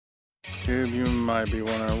YouTube, you might be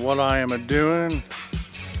wondering what I am doing.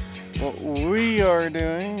 What we are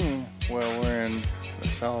doing, well, we're in the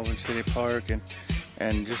Sullivan City Park,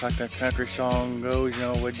 and just like that country song goes, you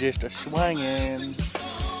know, we're just a swinging.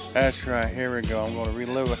 That's right, here we go. I'm going to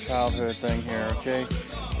relive a childhood thing here, okay?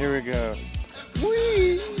 Here we go.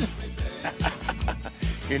 Whee!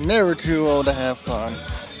 You're never too old to have fun.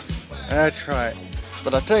 That's right.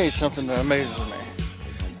 But I'll tell you something that amazes me.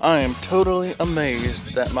 I am totally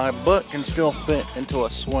amazed that my butt can still fit into a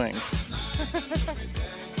swing.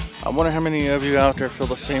 I wonder how many of you out there feel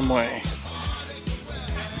the same way.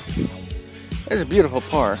 It's a beautiful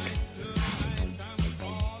park.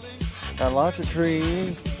 Got lots of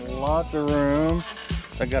trees, lots of room.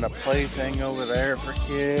 They got a plaything over there for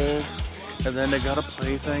kids. And then they got a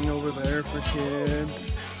plaything over there for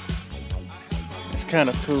kids. It's kind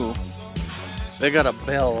of cool. They got a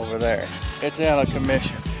bell over there. It's out of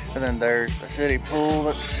commission. And then there's the city pool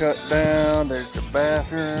that's shut down. There's the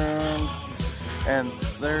bathrooms. And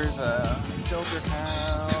there's a shelter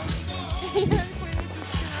house.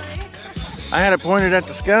 I had it pointed at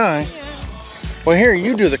the sky. Yeah. Well, here,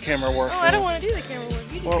 you do the camera work. Oh, I don't want to do the camera work.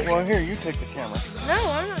 You do Well, here, you take the camera. No,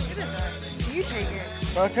 I'm not good at that. You take it.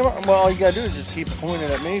 Come on. Well, all you gotta do is just keep it pointed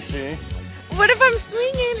at me, see? What if I'm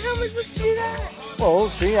swinging? How am I supposed to do that? Well,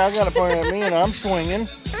 see, I got it pointed at me and I'm swinging.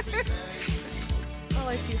 I'll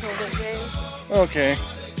let you hold it, Jay. Okay.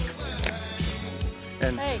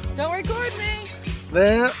 And Hey, don't record me.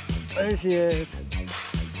 there she is.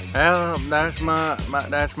 Well, that's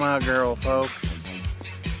my girl, folks.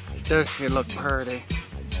 Does she look pretty?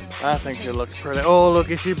 I think she looks pretty. Oh, look,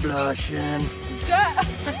 is she blushing? Shut up.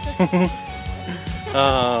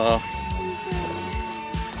 Oh,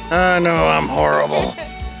 I know I'm horrible.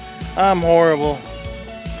 I'm horrible,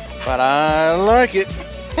 but I like it.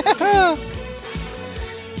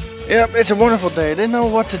 Yep, it's a wonderful day. Didn't know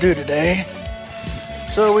what to do today,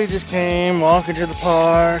 so we just came walking to the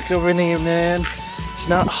park over in the evening. It's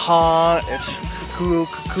not hot. It's cool.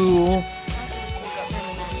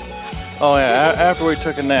 Oh yeah, after we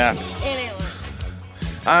took a nap,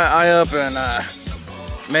 I up and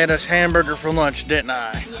made us hamburger for lunch, didn't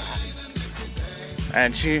I?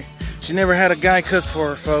 And she never had a guy cook for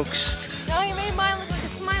her, folks. No, you made mine look like a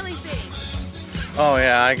smiley face. Oh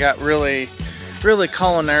yeah, I got really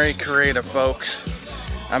culinary creative, folks.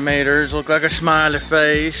 I made hers look like a smiley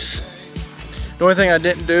face. The only thing I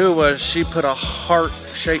didn't do was she put a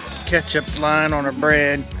heart-shaped ketchup line on her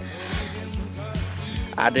bread.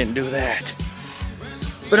 I didn't do that.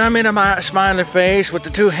 But I made a smiley face with the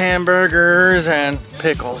 2 hamburgers and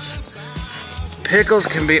pickles. Pickles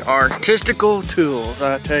can be artistical tools,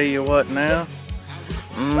 I tell you what now.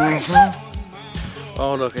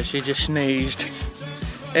 Oh, look, and she just sneezed.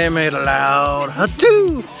 It made a loud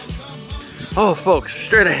ha-too. Oh, folks,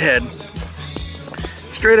 straight ahead.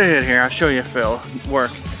 Straight ahead here, I'll show you, Phil,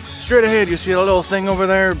 work. Straight ahead, you see a little thing over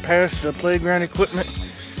there past the playground equipment?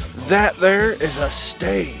 That there is a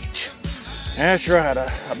stage. That's right,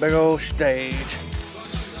 a big old stage.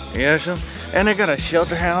 Yes, and they got a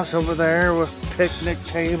shelter house over there with picnic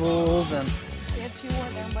tables and We have 2 more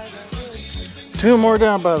down by the woods. 2 more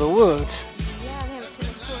down by the woods. Yeah, they have a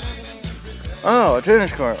tennis court over there. Oh, a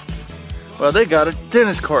tennis court. Well, they got a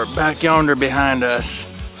tennis court back yonder behind us.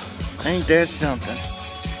 Ain't that something?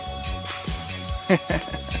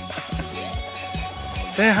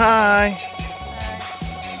 Say hi.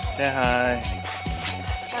 Say hi.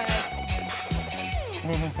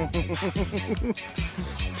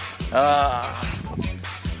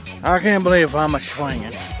 I can't believe I'm a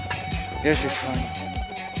swinging. Just a swinging.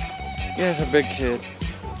 Yeah, it's a big kid.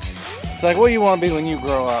 It's like, what do you want to be when you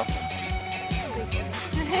grow up?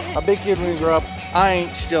 A big kid when you grow up. I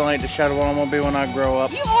still ain't the shadow of what I'm going to be when I grow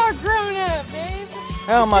up. You are grown up, babe.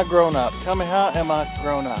 How am I grown up? Tell me, how am I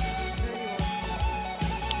grown up?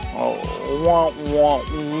 Oh, wah, wah,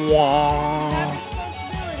 wah.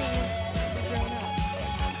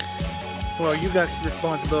 Well, you got some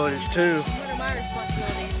responsibilities too. What are my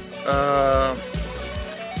responsibilities?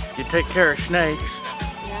 You take care of snakes.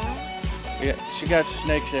 Yeah? Yeah, she got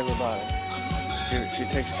snakes, everybody. She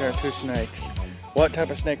takes care of 2 snakes. What type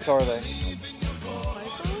of snakes are they?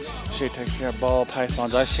 She takes care of ball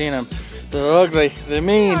pythons. I've seen them. They're ugly. They're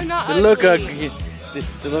mean. They are not They look ugly. ugly.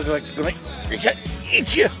 They look like they're going to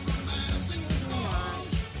eat you.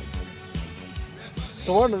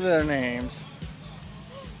 So what are their names?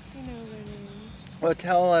 You know their names. Well,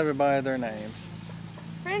 tell everybody their names.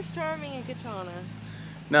 Prince Charming and Katana.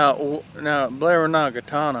 Now, Blair not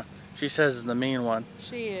Katana. She says is the mean one.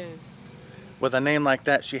 She is. With a name like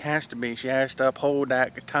that, she has to be. She has to uphold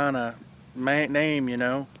that Katana name, you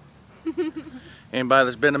know. Anybody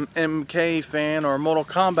that's been an MK fan or a Mortal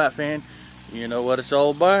Kombat fan, you know what it's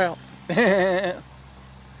all about. Well,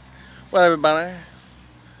 everybody,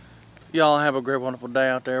 y'all have a great, wonderful day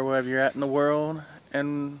out there, wherever you're at in the world,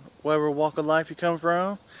 and whatever walk of life you come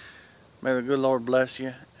from. May the good Lord bless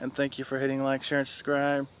you, and thank you for hitting like, share, and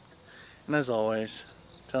subscribe. And as always,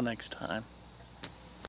 till next time.